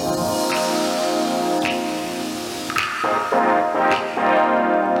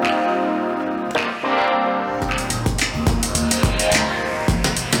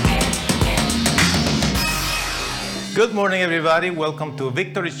Good morning, everybody. Welcome to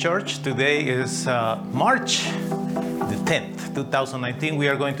Victory Church. Today is March the 10th, 2019. We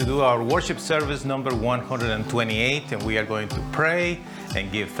are going to do our worship service number 128, and we are going to pray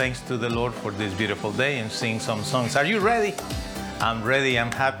and give thanks to the Lord for this beautiful day and sing some songs. Are you ready? I'm ready.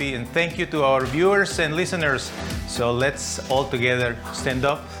 I'm happy. And thank you to our viewers and listeners. So let's all together stand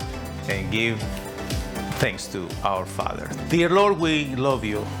up and give thanks to our Father. Dear Lord, we love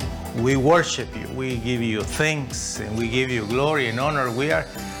you. We worship you. We give you thanks and we give you glory and honor. We are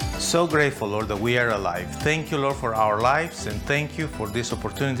so grateful, Lord, that we are alive. Thank you, Lord, for our lives, and thank you for this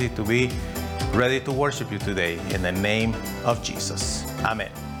opportunity to be ready to worship you today. In the name of Jesus.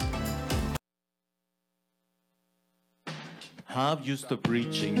 Amen. Have you stopped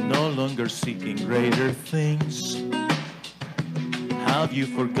preaching, no longer seeking greater things? Have you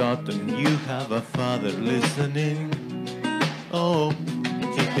forgotten you have a Father listening? Oh,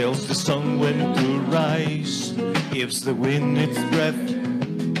 He tells the sun when to rise, gives the wind its breath,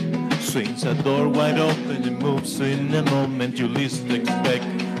 swings a door wide open and moves in a moment you least expect.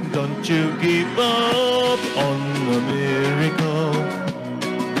 Don't you give up on the miracle.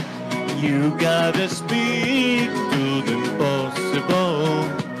 You gotta speak to the impossible.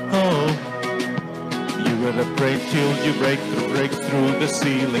 Oh, you gotta pray till you break through the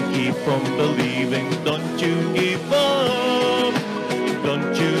ceiling. Keep on believing. Don't you give up.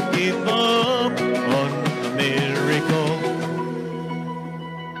 Don't you give up on a miracle.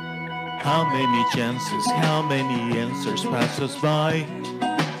 How many chances, how many answers pass us by?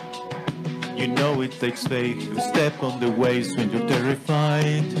 You know it takes faith to step on the ways when you're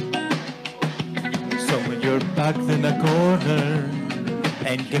terrified. So when you're backed in a corner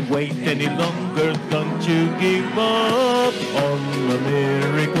and can't wait any longer, don't you give up on a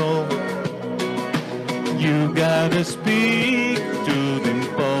miracle. You gotta speak to the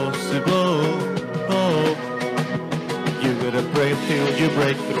impossible. Oh, you gotta pray till you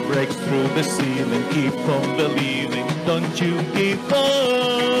break through the ceiling. Keep on believing. Don't you give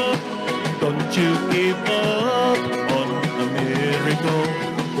up. Don't you give up on a miracle.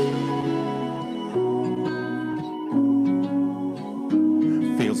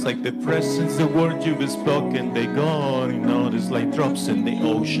 Feels like the presence, the word you've spoken, they gone. You notice like drops in the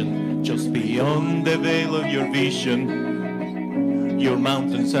ocean, just beyond the veil of your vision. Your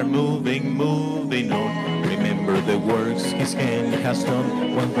mountains are moving on. Remember the works His hand has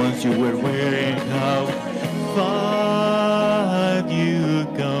done when once you were wearing how far you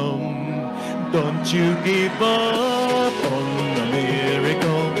come. Don't you give up on a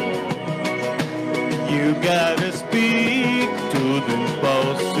miracle. You gotta speak to the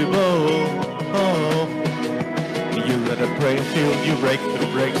impossible. Oh, you gotta pray till you break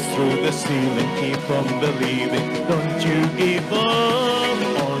through the ceiling. Keep on believing. Don't you give up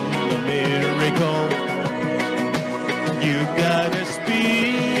on the miracle. You gotta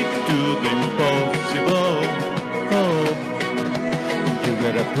speak to the impossible. Oh, you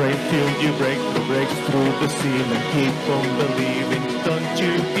gotta pray till you break through the ceiling. Keep on believing. Don't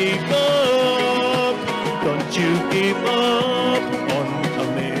you give up. Don't you give up on a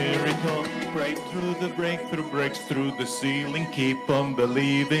miracle. Break through the breakthrough, breaks through the ceiling. Keep on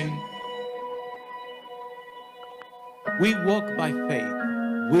believing. We walk by faith.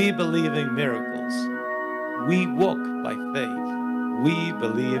 We believe in miracles. We walk by faith. We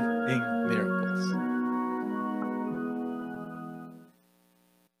believe in miracles.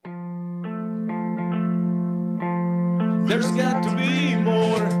 There's got to be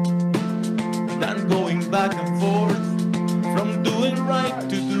more than going back and forth, from doing right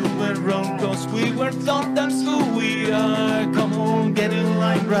to doing wrong, cause we were taught that's who we are. Come on, get in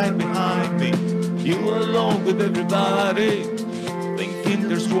line right behind me. You along with everybody, thinking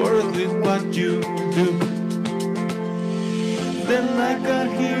there's worth in what you do. Then like a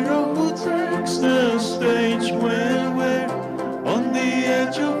hero who takes the stage when we're on the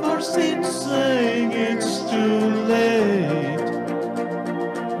edge of our seat, saying it's too late.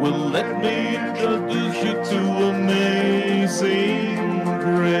 Well, let me introduce you to amazing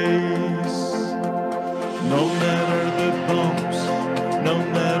grace. No matter the bumps, no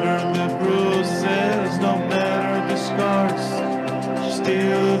matter the bruises, no matter the scars,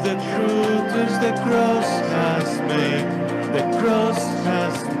 still the truth is the cross has made. The cross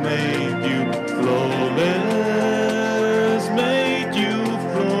has made you flawless, made you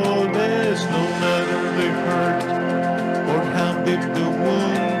flawless. No matter the hurt or how deep the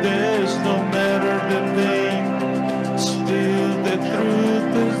wound is, no matter the pain, still the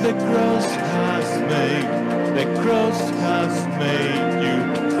truth is the cross has made. The cross has made you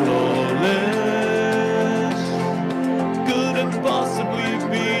flawless. Could it possibly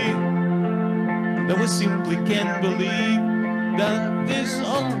be that we simply can't believe that this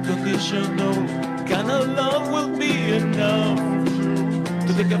unconditional kind of love will be enough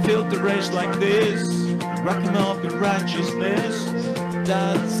to take a filter race like this, rock him up in righteousness.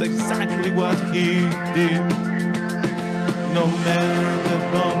 That's exactly what he did. No matter the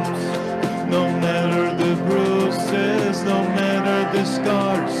bumps, no matter the bruises, no matter the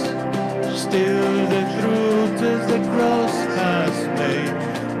scars, still the truth is the cross has made,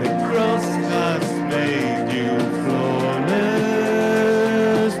 the cross has made you flawless,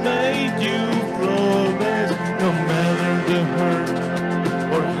 made you flawless. No matter the hurt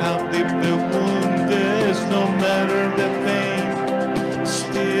or how deep the wound is, no matter the pain,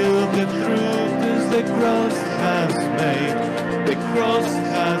 still the truth is the cross has made, the cross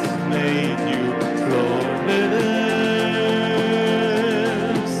has made you flawless.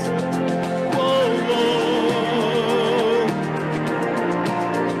 Whoa, whoa.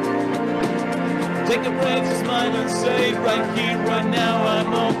 Take a breath, smile and say, right here, right now,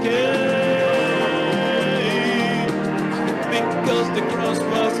 I'm okay. Because the cross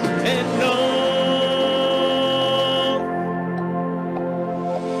was enough.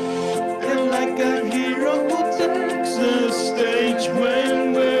 And like a hero who takes the stage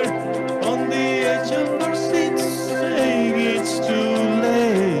when we're on the edge of our seats, saying it's too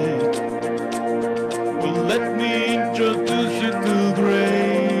late. Well, let me introduce you to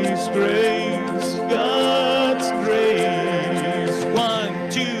grace, grace, God's grace. 1,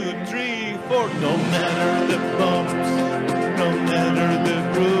 2, 3, 4. No matter the bumps, no matter the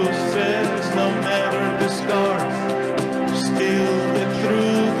bruises, no matter the scars, still the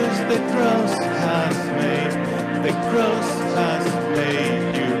truth is the cross has made, the cross has made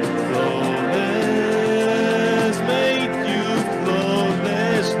you flawless, made you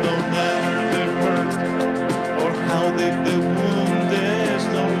flawless. No matter the hurt or how deep the wound is,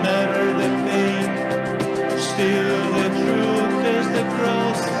 no matter the pain, still the truth is the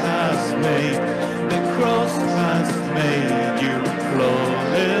cross has made, the cross has made you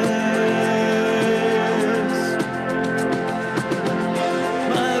flawless.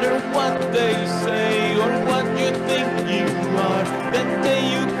 Matter what they say or what you think you are, that day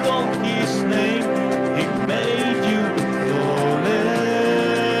you call his name, he made you flawless,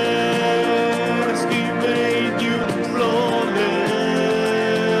 he made you flawless.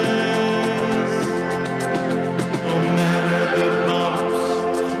 No matter the bumps,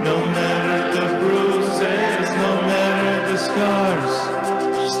 no matter the bruises, no matter the scars,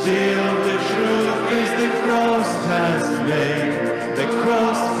 still the truth is the cross has made, the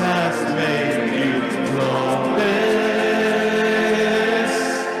cross has made you flawless.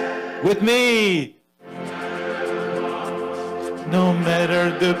 With me. No matter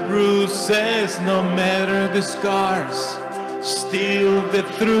the bruises, no matter the scars, still the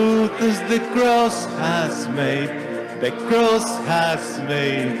truth is the cross has made, the cross has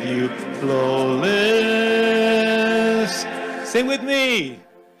made you flawless. Sing with me.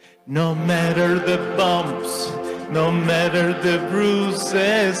 No matter the bumps, no matter the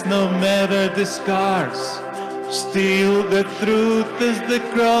bruises, no matter the scars, still the truth is the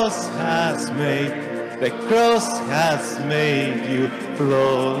cross has made, the cross has made you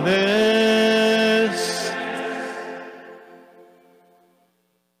flawless.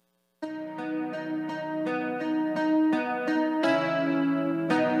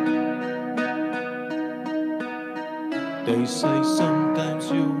 They say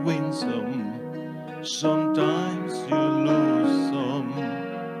sometimes you win some, sometimes you lose some.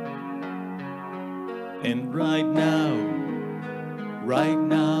 And right now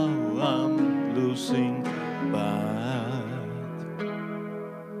I'm losing bad.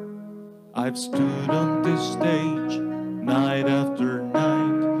 I've stood on this stage night after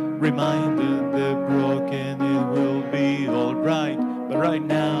night, reminded the broken it will be alright. But right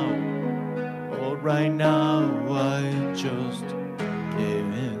now I just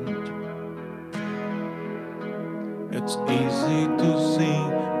can't. It's easy to see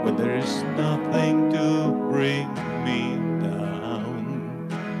when there is nothing to bring me down.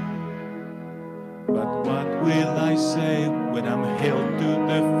 But what will I say when I'm held to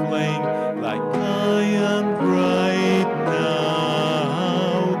the flame like I am right now?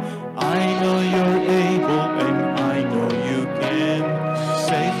 I know you're able and I know you can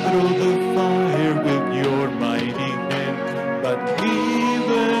save through the fire with your mighty hand. But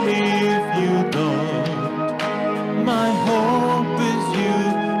even if you don't, my hope is you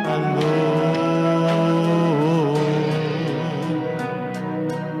alone.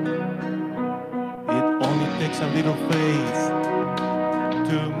 It only takes a little faith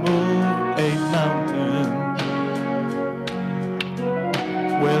to move a mountain.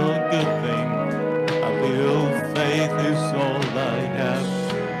 Well, good thing a little is all I have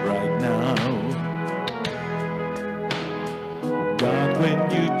right now. God, when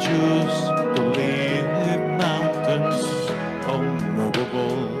you choose to leave mountains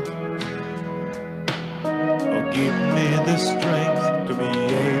unmovable, oh, give me the strength to be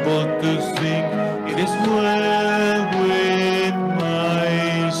able to sing, it is well with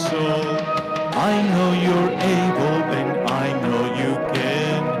my soul. I know you're able and I know you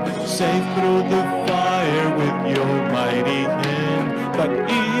can save through the fire with your mighty hand. But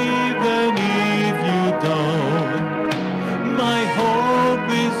even if you don't, my hope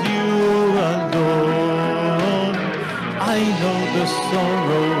is you alone. I know the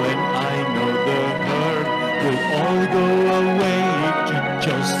sorrow and I know the hurt will all go away if you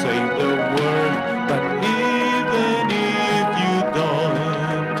just say the word. But even if you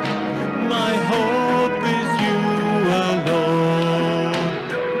don't, my hope is you alone.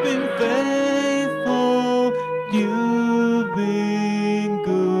 Been faithful, you've been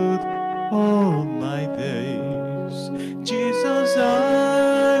good all my days. Jesus,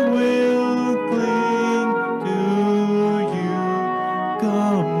 I will cling to you,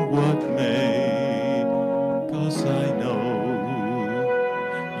 come what may, 'cause I know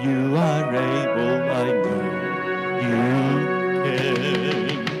you are able, I know you can.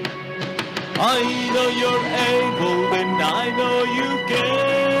 I know you're able and I know you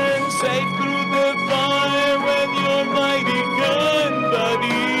can save through the fire with your mighty hand. But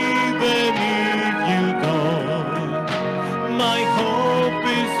even if you don't, my hope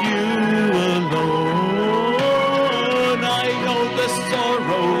is you alone. I know the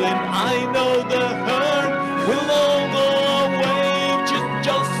sorrow and I know the hurt will all go away if you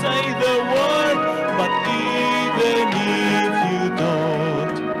just say the word. But even if you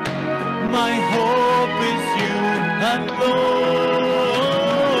don't, my hope is you alone.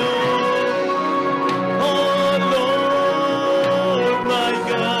 Oh Lord, my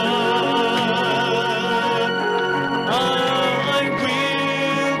God, I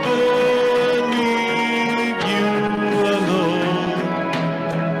will believe you alone.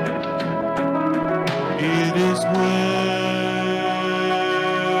 It is well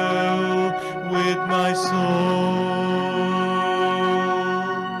with my soul.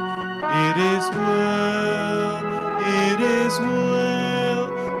 It is well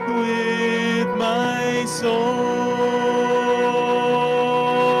with my soul.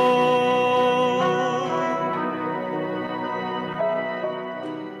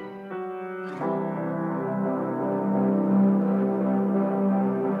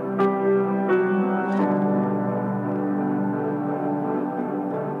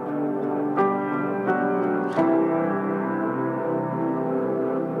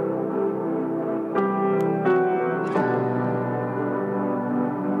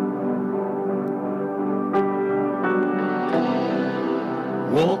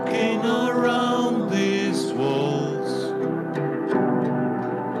 Walking around these walls,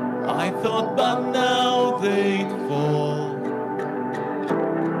 I thought by now they'd fall,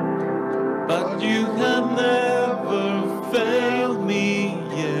 but you have never failed me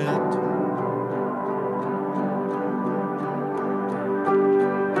yet.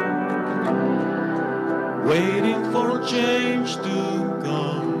 Waiting for change to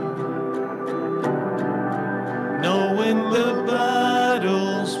come, knowing the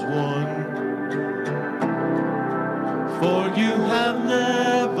battle's won, for you have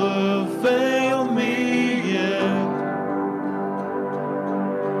never failed me yet.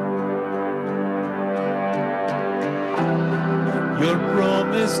 Your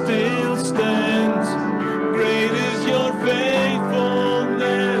promise still stands, great is your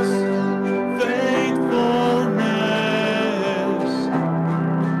faithfulness, faithfulness.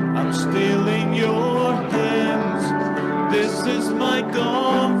 I'm still in your hands, this is my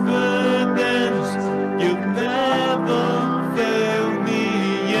confidence, you've never failed me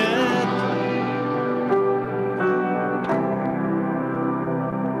yet.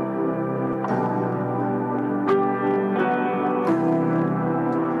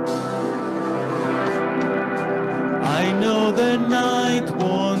 I know the night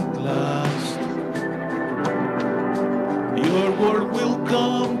won't last, your word will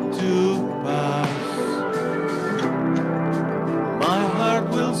come to pass. My heart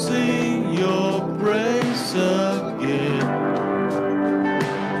will sing your praise again.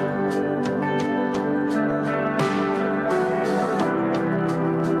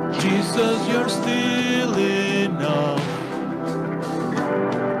 Jesus, you're still enough.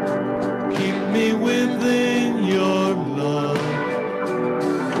 Keep me within your love.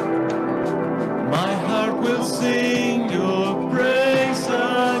 My heart will sing your praise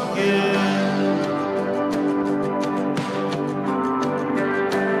again.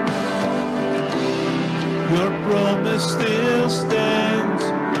 promise still stands.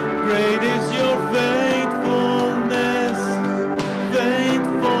 Great is your faithfulness,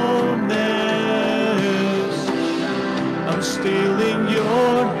 faithfulness. I'm still in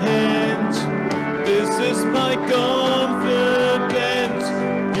your hands. This is my confidence.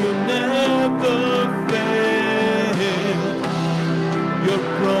 You never fail. Your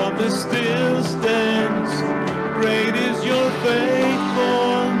promise still stands. Great is your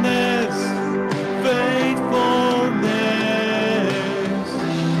faithfulness, faithfulness.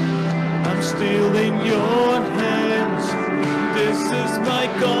 I'm still in your hands. This is my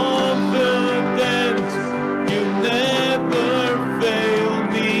confidence. You never fail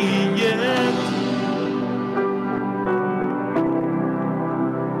me yet.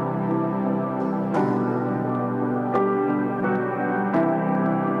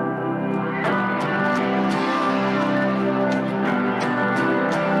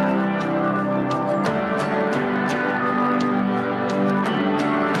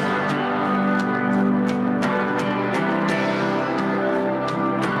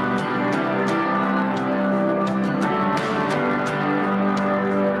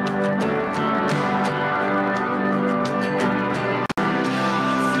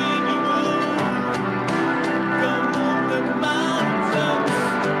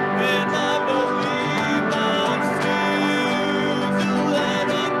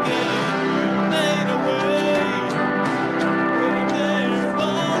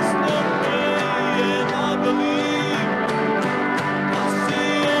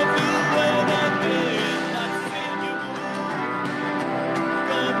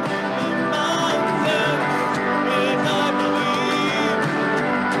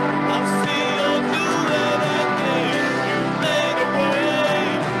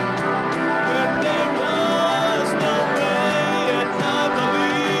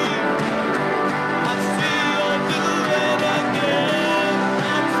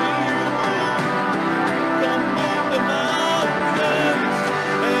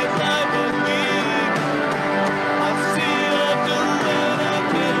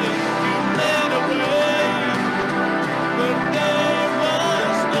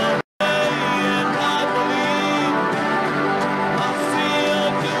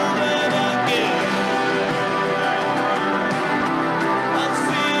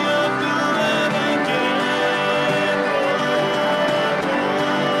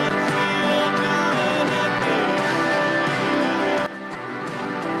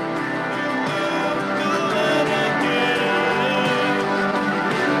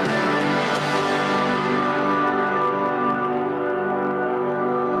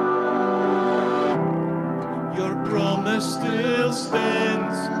 Still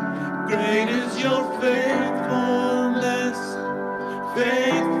stands. Great is your faithfulness,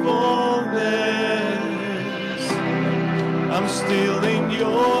 faithfulness. I'm still in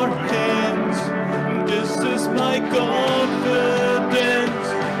your hands. This is my confidence.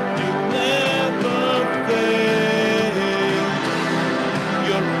 You never fail.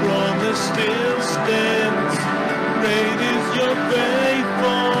 Your promise still stands. Great is your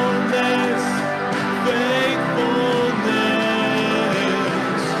faithfulness,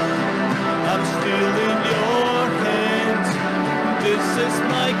 faithfulness. I'm still in your hands. This is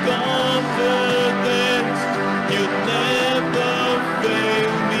my confidence. You never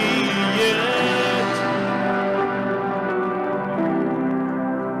fail me yet.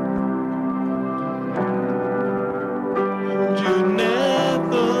 You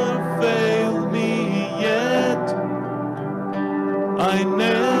never fail me yet. I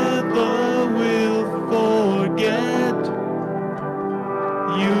never will forget.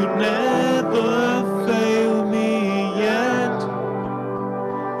 You never fail me yet,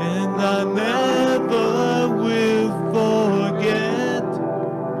 and I never will forget.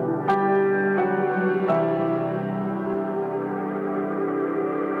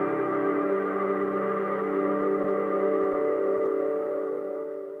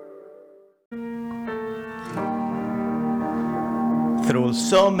 Through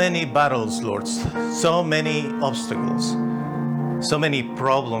so many battles, Lord, so many obstacles, so many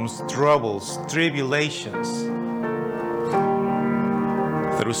problems, troubles, tribulations.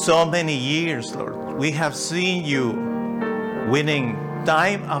 Through so many years, Lord, we have seen you winning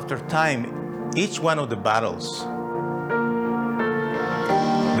time after time each one of the battles.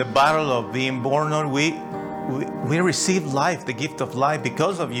 The battle of being born on, we received life, the gift of life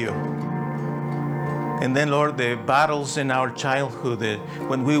because of you. And then, Lord, the battles in our childhood,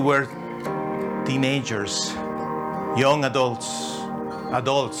 when we were teenagers, young adults.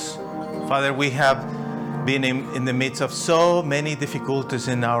 Father, we have been in the midst of so many difficulties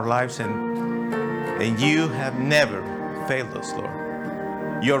in our lives, And you have never failed us,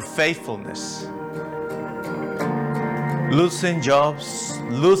 Lord. Your faithfulness. Losing jobs,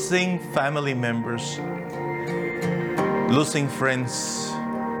 losing family members, losing friends,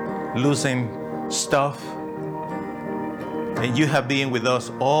 losing stuff. And you have been with us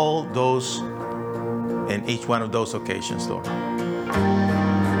all those and each one of those occasions, Lord.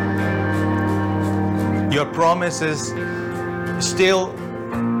 Your promise is still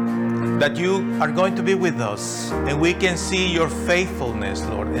that you are going to be with us, and we can see your faithfulness,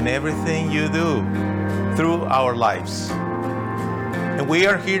 Lord, in everything you do through our lives. And we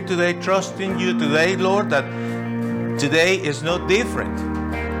are here today trusting you today, Lord, that today is no different.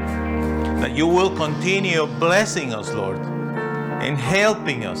 That you will continue blessing us, Lord, and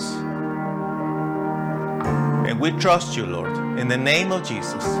helping us. And we trust you, Lord, in the name of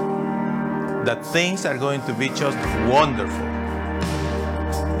Jesus, that things are going to be just wonderful.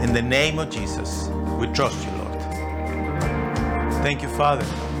 In the name of Jesus, we trust you, Lord. Thank you, Father.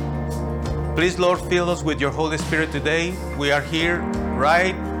 Please, Lord, fill us with your Holy Spirit today. We are here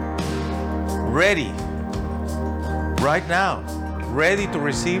ready, right now, ready to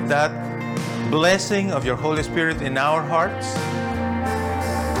receive that blessing of your Holy Spirit in our hearts.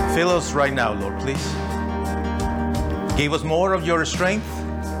 Fill us right now, Lord, please. Give us more of your strength.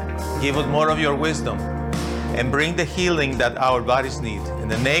 Give us more of your wisdom. And bring the healing that our bodies need. In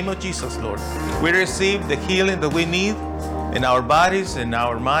the name of Jesus, Lord, we receive the healing that we need in our bodies, in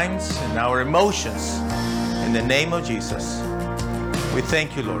our minds, in our emotions. In the name of Jesus, we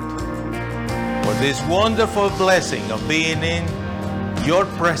thank you, Lord, for this wonderful blessing of being in your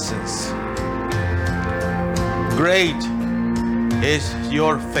presence. Great is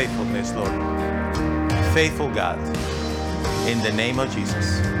your faithfulness, Lord. Faithful God. In the name of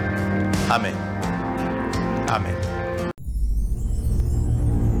Jesus. Amen. Amen.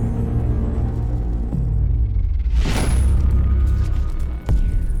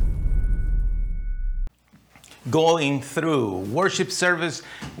 Going through worship service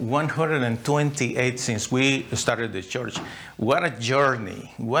 128 since we started the church. What a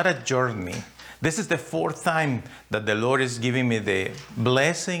journey. What a journey. This is the fourth time that the Lord is giving me the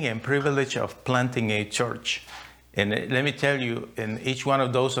blessing and privilege of planting a church. And let me tell you, in each one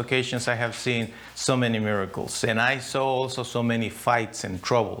of those occasions, I have seen so many miracles. And I saw also so many fights and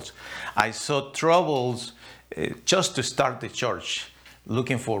troubles. I saw troubles just to start the church,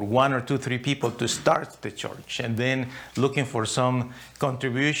 looking for 1 or 2, 3 people to start the church, and then looking for some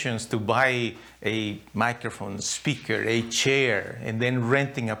contributions to buy a microphone, speaker, a chair, and then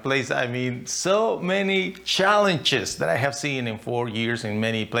renting a place. I mean, so many challenges that I have seen in 4 years in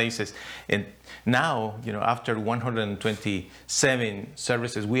many places. And now, after 127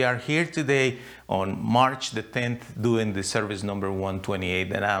 services, we are here today on March the 10th doing the service number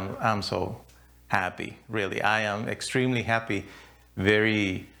 128, and I'm so happy, really. I am extremely happy,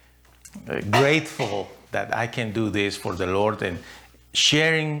 very grateful that I can do this for the Lord and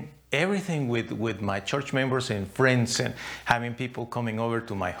sharing everything with my church members and friends, and having people coming over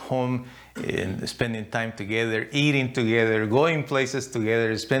to my home and spending time together, eating together, going places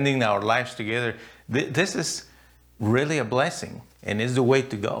together, spending our lives together. This is really a blessing, and it's the way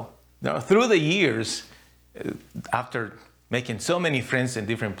to go. Now, through the years, after making so many friends in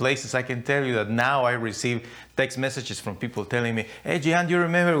different places, I can tell you that now I receive text messages from people telling me, "Hey, Gian, do you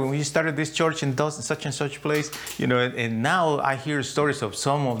remember when we started this church in such and such place?" And now I hear stories of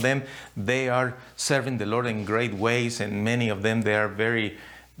some of them. They are serving the Lord in great ways, and many of them, they are very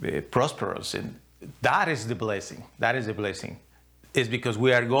prosperous. And that is the blessing. That is the blessing. It's because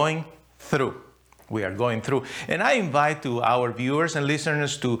we are going through. We are going through. And I invite to our viewers and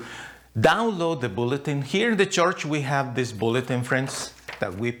listeners to download the bulletin. Here in the church, we have this bulletin, friends,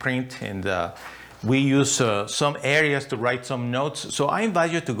 that we print, and we use some areas to write some notes. So I invite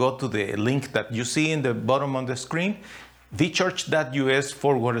you to go to the link that you see in the bottom of the screen,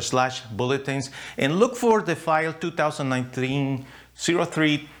 thechurch.us/bulletins, and look for the file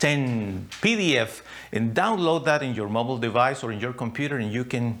 2019-0310 PDF, and download that in your mobile device or in your computer, and you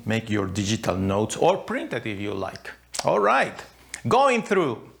can make your digital notes or print it if you like. All right, going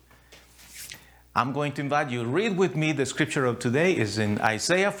through. I'm going to invite you, read with me. The scripture of today is in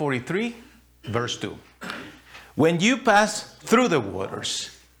Isaiah 43, verse 2. When you pass through the waters,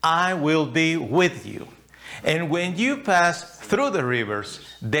 I will be with you. And when you pass through the rivers,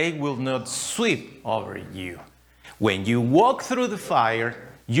 they will not sweep over you. When you walk through the fire,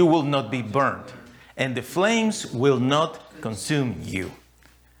 you will not be burned, and the flames will not consume you.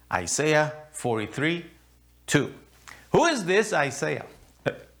 Isaiah 43, 2. Who is this Isaiah?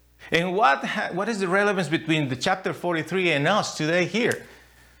 And what is the relevance between the chapter 43 and us today here?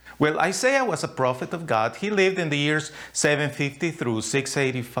 Well, Isaiah was a prophet of God. He lived in the years 750 through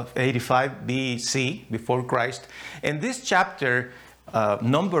 685 BC, before Christ. And this chapter,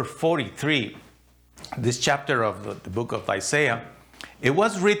 number 43, this chapter of the book of Isaiah, it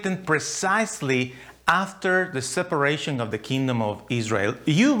was written precisely after the separation of the kingdom of Israel.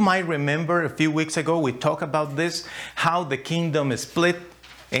 You might remember a few weeks ago we talked about this, how the kingdom is split.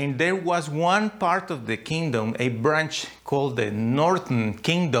 And there was one part of the kingdom, a branch called the Northern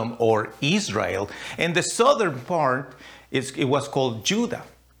Kingdom or Israel. And the southern part, it was called Judah.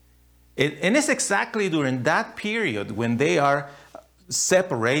 And it's exactly during that period when they are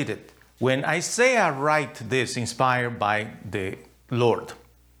separated, when Isaiah writes this, inspired by the Lord.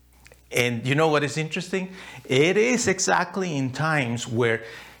 And you know what is interesting? It is exactly in times where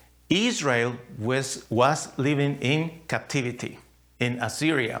Israel was living in captivity in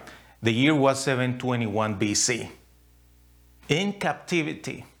Assyria. The year was 721 BC. In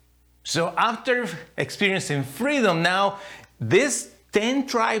captivity. So after experiencing freedom, now these 10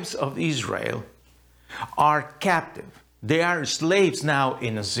 tribes of Israel are captive. They are slaves now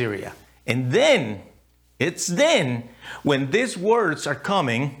in Assyria. And then, it's then when these words are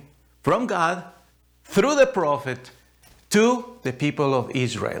coming from God through the prophet to the people of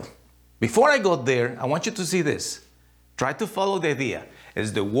Israel. Before I go there, I want you to see this. Try to follow the idea.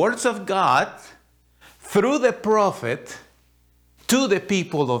 It's the words of God through the prophet to the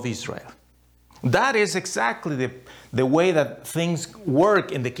people of Israel. That is exactly the way that things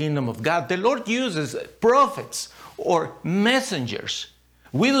work in the kingdom of God. The Lord uses prophets or messengers.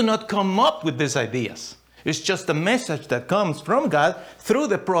 We do not come up with these ideas. It's just a message that comes from God through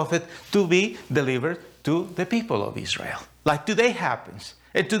the prophet to be delivered to the people of Israel. Like today happens.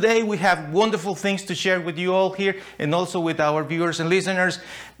 And today we have wonderful things to share with you all here and also with our viewers and listeners.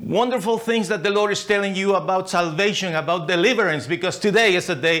 Wonderful things that the Lord is telling you about salvation, about deliverance, because today is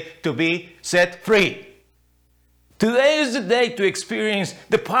a day to be set free. Today is the day to experience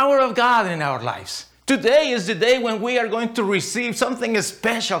the power of God in our lives. Today is the day when we are going to receive something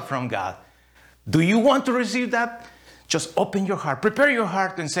special from God. Do you want to receive that? Just open your heart, prepare your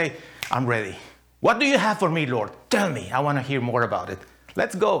heart and say, I'm ready. What do you have for me, Lord? Tell me, I want to hear more about it.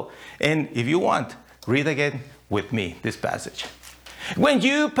 Let's go. And if you want, read again with me this passage. When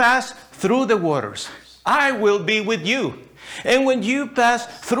you pass through the waters, I will be with you. And when you pass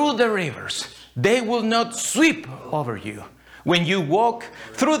through the rivers, they will not sweep over you. When you walk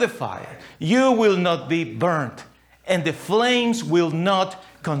through the fire, you will not be burnt, and the flames will not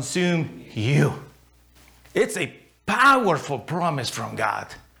consume you. It's a powerful promise from God.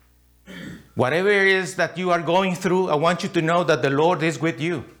 Whatever it is that you are going through, I want you to know that the Lord is with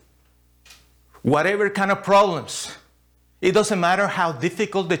you. Whatever kind of problems, it doesn't matter how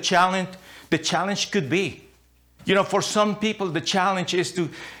difficult the challenge could be. You know, for some people, the challenge is to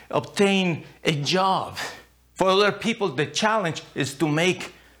obtain a job. For other people, the challenge is to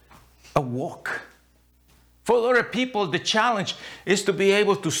make a walk. For other people, the challenge is to be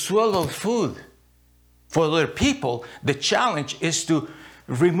able to swallow food. For other people, the challenge is to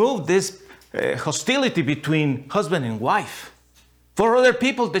remove this hostility between husband and wife. For other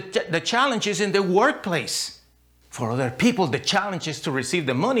people, the challenge is in the workplace. For other people, the challenge is to receive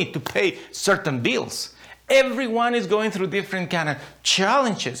the money to pay certain bills. Everyone is going through different kind of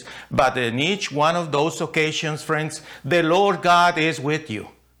challenges. But in each one of those occasions, friends, the Lord God is with you.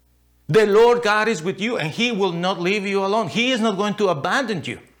 The Lord God is with you, and He will not leave you alone. He is not going to abandon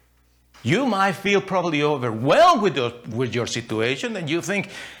you. You might feel probably overwhelmed with your situation, and you think,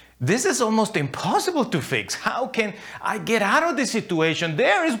 this is almost impossible to fix. How can I get out of this situation?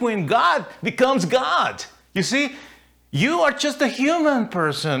 There is when God becomes God. You see, you are just a human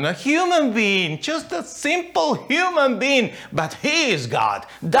person, a human being, just a simple human being, but He is God.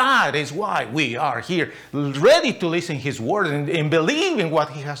 That is why we are here, ready to listen His word and believe in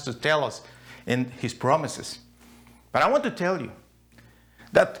what He has to tell us in His promises. But I want to tell you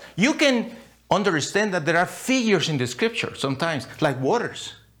that you can understand that there are figures in the scripture sometimes, like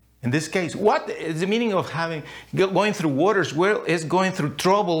waters. In this case, what is the meaning of going through waters? Well, it's going through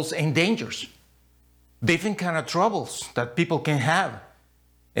troubles and dangers. Different kind of troubles that people can have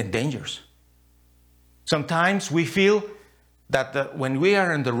and dangers. Sometimes we feel that when we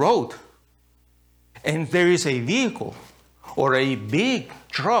are on the road and there is a vehicle or a big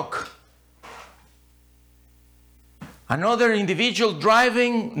truck, another individual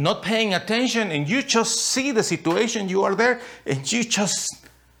driving, not paying attention, and you just see the situation, you are there, and you just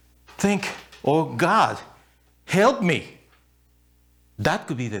think, oh God, help me. That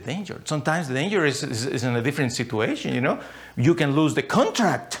could be the danger. Sometimes the danger is in a different situation, you know. You can lose the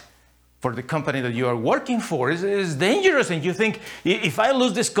contract for the company that you are working for is dangerous. And you think, if I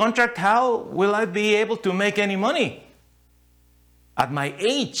lose this contract, how will I be able to make any money? At my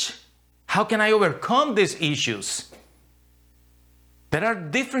age, how can I overcome these issues? There are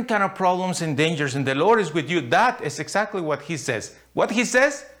different kind of problems and dangers, and the Lord is with you. That is exactly what He says. What He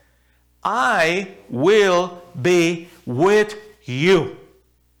says, I will be with you.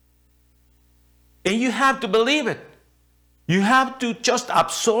 And you have to believe it. You have to just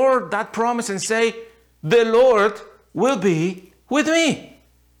absorb that promise and say, the Lord will be with me.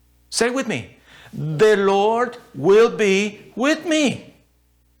 Say it with me. The Lord will be with me.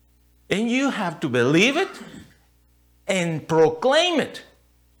 And you have to believe it and proclaim it.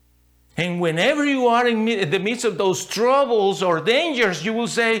 And whenever you are in the midst of those troubles or dangers, you will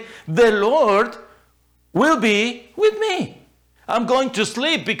say, the Lord will be with me. I'm going to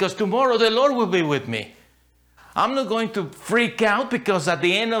sleep because tomorrow the Lord will be with me. I'm not going to freak out because at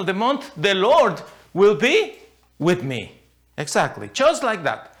the end of the month, the Lord will be with me. Exactly. Just like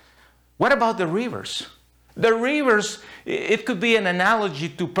that. What about the rivers? The rivers, it could be an analogy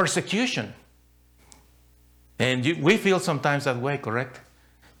to persecution. And we feel sometimes that way, correct?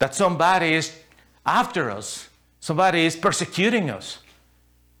 That somebody is after us. Somebody is persecuting us.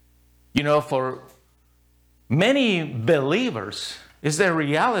 You know, for many believers, it's the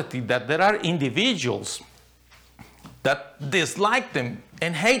reality that there are individuals that dislike them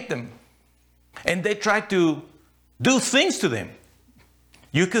and hate them. And they try to do things to them.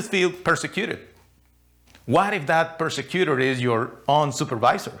 You could feel persecuted. What if that persecutor is your own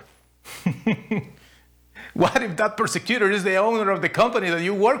supervisor? What if that persecutor is the owner of the company that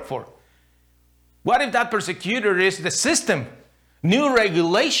you work for? What if that persecutor is the system, new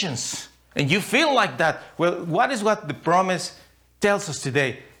regulations, and you feel like that? Well, what is what the promise tells us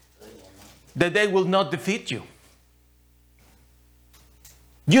today? That they will not defeat you.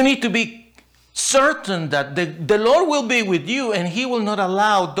 You need to be certain that the Lord will be with you and He will not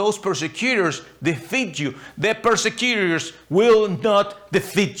allow those persecutors defeat you. The persecutors will not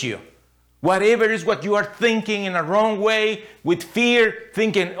defeat you. Whatever is what you are thinking in a wrong way, with fear,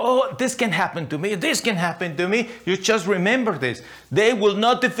 thinking, oh, this can happen to me, this can happen to me. You just remember this. They will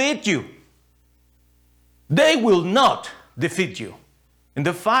not defeat you. They will not defeat you. In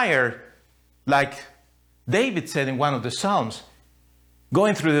the fire, like David said in one of the Psalms,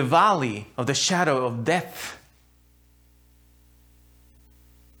 going through the valley of the shadow of death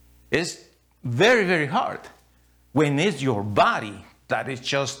is very, very hard when it's your body that is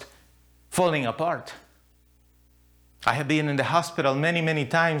just falling apart. I have been in the hospital many, many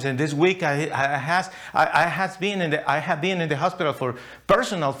times, and this week I have been in the hospital for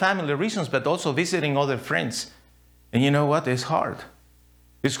personal, family reasons, but also visiting other friends. And you know what? It's hard.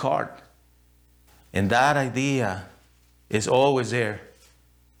 It's hard. And that idea is always there.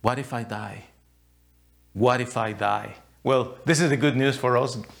 What if I die? What if I die? Well, this is the good news for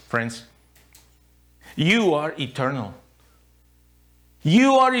us, friends. You are eternal.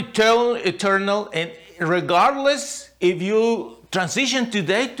 You are eternal, and regardless if you transition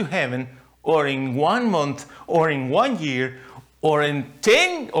today to heaven, or in 1 month, or in 1 year, or in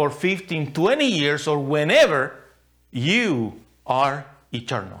 10 or 15, 20 years, or whenever, you are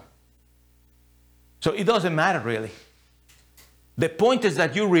eternal. So it doesn't matter really. The point is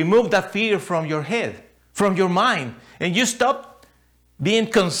that you remove that fear from your head, from your mind, and you stop being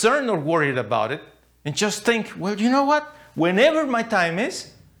concerned or worried about it, and just think, well, you know what? Whenever my time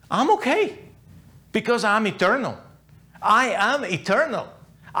is, I'm okay, because I'm eternal. I am eternal.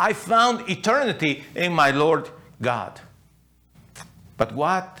 I found eternity in my Lord God. But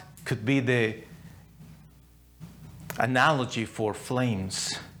what could be the analogy for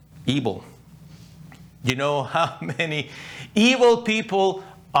flames? Evil. You know how many evil people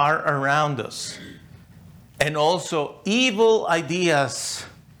are around us, and also evil ideas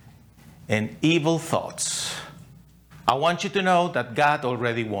and evil thoughts. I want you to know that God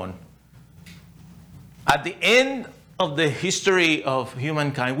already won. At the end of the history of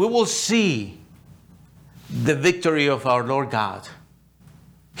humankind, we will see the victory of our Lord God.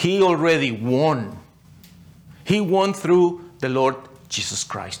 He already won. He won through the Lord Jesus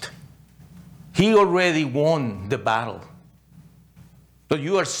Christ. He already won the battle. So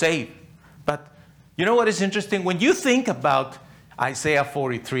you are saved. But you know what is interesting? When you think about Isaiah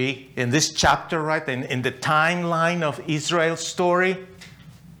 43, in this chapter, right, in the timeline of Israel's story,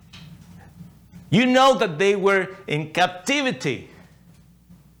 you know that they were in captivity.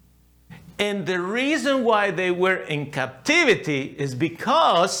 And the reason why they were in captivity is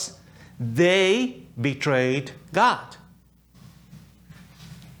because they betrayed God.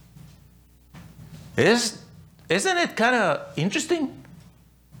 Isn't it kind of interesting?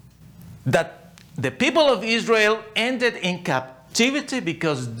 that the people of Israel ended in captivity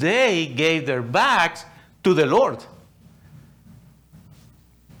because they gave their backs to the Lord.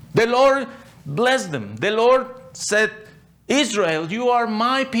 The Lord blessed them. The Lord said, Israel, you are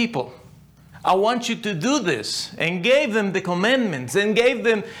my people. I want you to do this, and gave them the commandments and gave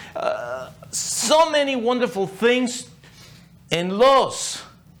them so many wonderful things and laws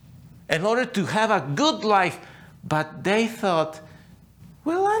in order to have a good life. But they thought,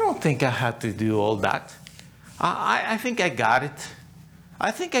 well, I don't think I have to do all that. I think I got it.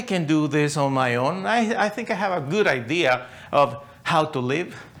 I think I can do this on my own. I think I have a good idea of how to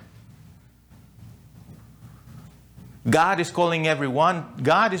live. God is calling everyone.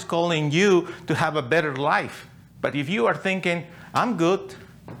 God is calling you to have a better life. But if you are thinking, I'm good,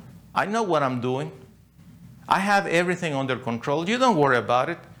 I know what I'm doing, I have everything under control, you don't worry about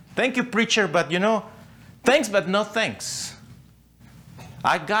it. Thank you, preacher, but thanks but no thanks.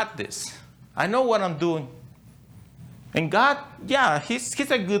 I got this. I know what I'm doing. And God, yeah, he's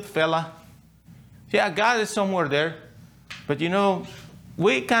a good fella. Yeah, God is somewhere there. But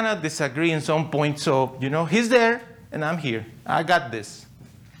we kind of disagree in some points. So, he's there and I'm here. I got this.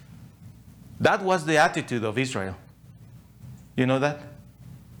 That was the attitude of Israel. You know that?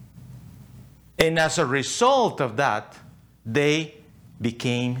 And as a result of that, they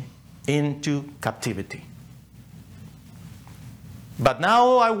became into captivity. But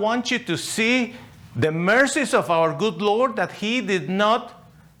now I want you to see the mercies of our good Lord, that He did not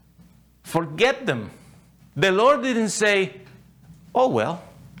forget them. The Lord didn't say, oh, well,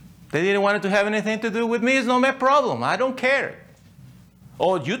 they didn't want to have anything to do with me. It's not my problem. I don't care.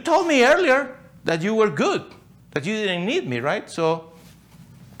 Oh, you told me earlier that you were good, that you didn't need me, right? So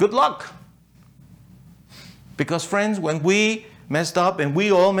good luck. Because friends, when we messed up, and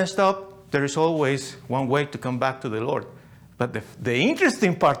we all messed up, there is always one way to come back to the Lord. But the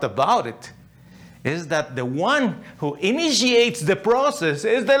interesting part about it is that the one who initiates the process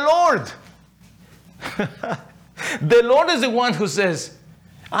is the Lord. The Lord is the one who says,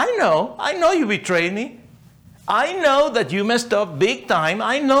 I know you betrayed me. I know that you messed up big time.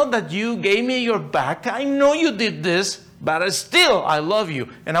 I know that you gave me your back. I know you did this, but still I love you.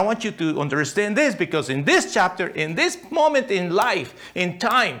 And I want you to understand this, because in this chapter, in this moment in life, in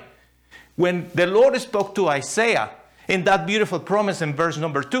time, when the Lord spoke to Isaiah in that beautiful promise in verse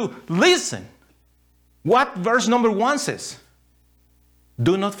number 2, listen what verse number 1 says.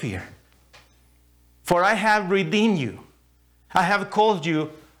 Do not fear, for I have redeemed you. I have called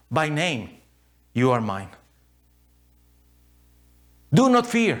you by name. You are mine. Do not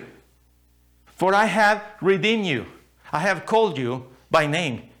fear, for I have redeemed you. I have called you by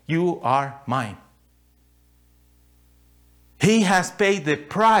name. You are mine. He has paid the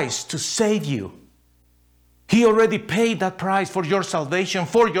price to save you. He already paid that price for your salvation,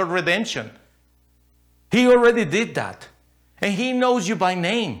 for your redemption. He already did that. And He knows you by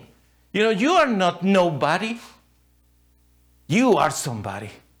name. You are not nobody. You are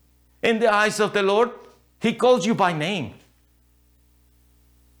somebody. In the eyes of the Lord, He calls you by name.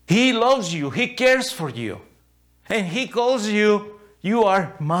 He loves you. He cares for you. And He calls you, you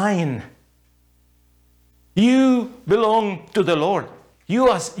are mine. You belong to the Lord. You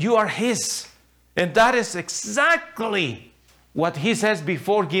are His. And that is exactly what He says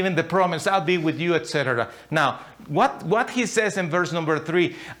before giving the promise, I'll be with you, etc. Now, what He says in verse number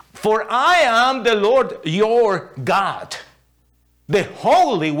 3, for I am the Lord your God, the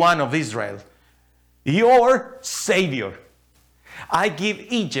Holy One of Israel, your Savior. I give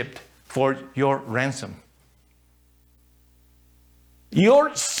Egypt for your ransom.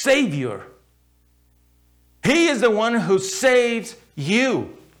 Your Savior. He is the one who saves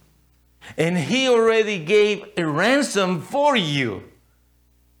you. And He already gave a ransom for you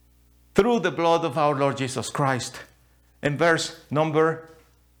through the blood of our Lord Jesus Christ. In verse number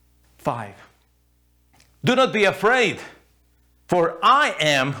 5. Do not be afraid, for I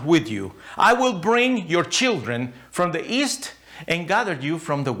am with you. I will bring your children from the east and gather you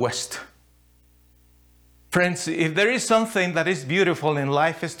from the west. Friends, if there is something that is beautiful in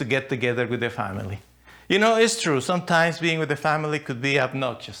life, is to get together with the family. It's true. Sometimes being with the family could be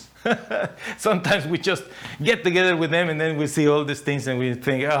obnoxious. Sometimes we just get together with them and then we see all these things and we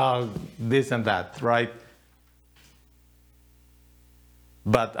think, oh, this and that, right?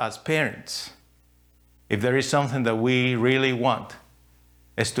 But as parents, if there is something that we really want,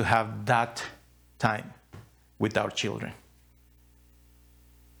 is to have that time with our children.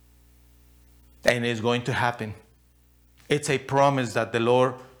 And it's going to happen. It's a promise that the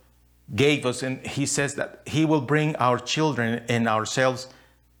Lord gave us, and He says that He will bring our children and ourselves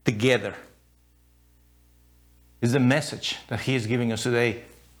together. It's the message that He is giving us today.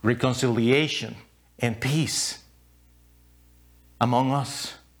 reconciliation, and peace among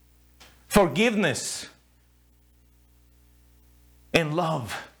us. Forgiveness and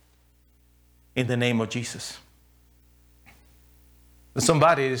love in the name of Jesus.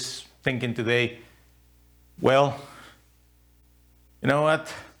 Somebody is thinking today, well, you know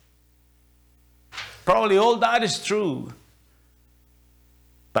what? Probably all that is true,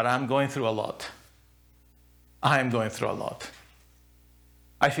 but I'm going through a lot. I am going through a lot.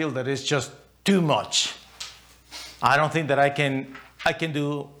 I feel that it's just too much. I don't think that I can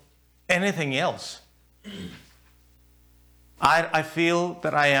do anything else. I feel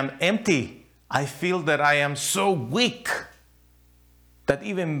that I am empty. I feel that I am so weak that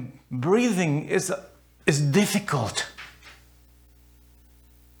even breathing is difficult.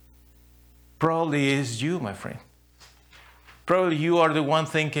 Probably is you, my friend. Probably you are the one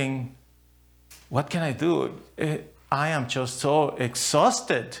thinking, what can I do? I am just so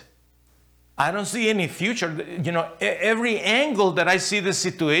exhausted. I don't see any future. You know, every angle that I see the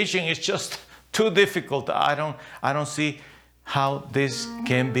situation is just too difficult. I don't see how this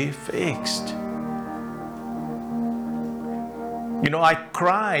can be fixed. You know, I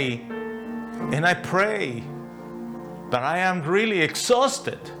cry and I pray, but I am really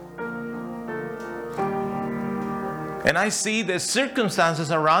exhausted. And I see the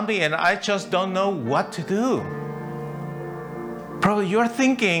circumstances around me and I just don't know what to do. Probably you're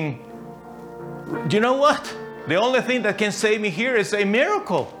thinking, do you know what? The only thing that can save me here is a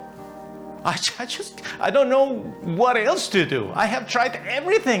miracle. I don't know what else to do. I have tried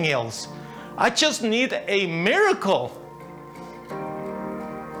everything else. I just need a miracle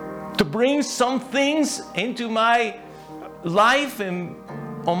to bring some things into my life and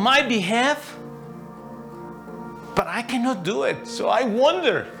on my behalf. But I cannot do it. So I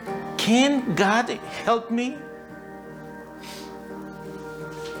wonder, can God help me?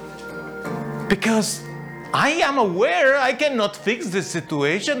 Because I am aware I cannot fix this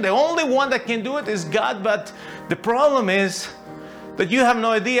situation. The only one that can do it is God. But the problem is that you have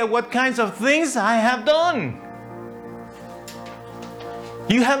no idea what kinds of things I have done.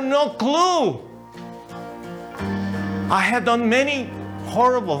 You have no clue. I have done many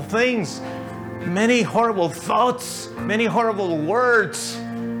horrible things, many horrible thoughts, many horrible words.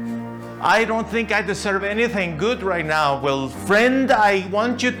 I don't think I deserve anything good right now. Well, friend, I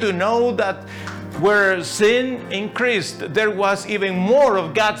want you to know that where sin increased, there was even more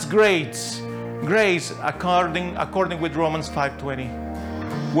of God's grace according with Romans 5:20.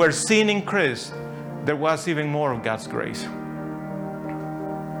 Where sin increased, there was even more of God's grace.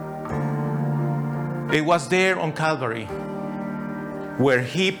 It was there on Calvary, where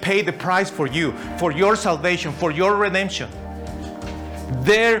He paid the price for you, for your salvation, for your redemption.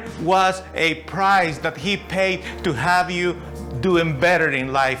 There was a price that He paid to have you doing better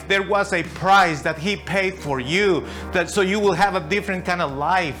in life. There was a price that He paid for you, that so you will have a different kind of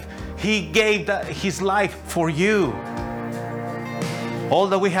life. He gave His life for you. All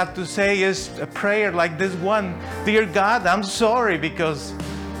that we have to say is a prayer like this one. Dear God, I'm sorry because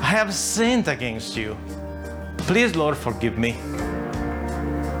I have sinned against you. Please, Lord, forgive me.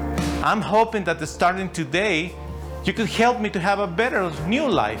 I'm hoping that starting today, you could help me to have a better new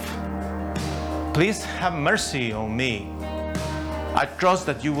life. Please have mercy on me. I trust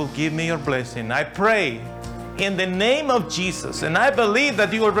that you will give me your blessing. I pray in the name of Jesus, and I believe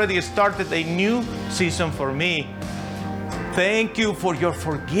that you already started a new season for me. Thank you for your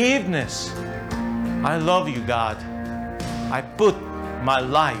forgiveness. I love you, God. I put my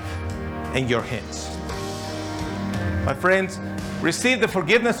life in your hands. My friends, receive the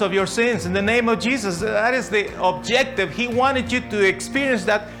forgiveness of your sins in the name of Jesus. That is the objective. He wanted you to experience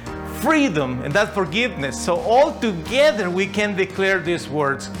that freedom and that forgiveness. So all together we can declare these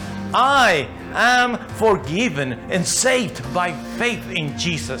words. I am forgiven and saved by faith in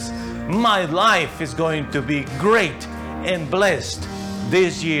Jesus. My life is going to be great and blessed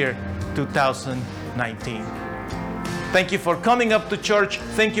this year, 2019. Thank you for coming up to church.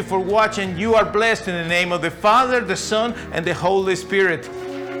 Thank you for watching. You are blessed in the name of the Father, the Son, and the Holy Spirit.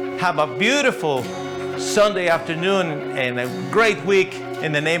 Have a beautiful Sunday afternoon and a great week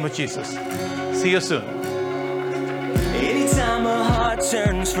in the name of Jesus. See you soon. Anytime a heart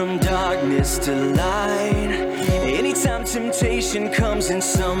turns from darkness to light, anytime temptation comes and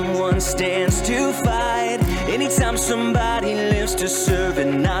someone stands to fight, anytime somebody lives to serve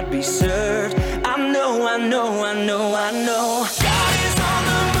and not be served, I know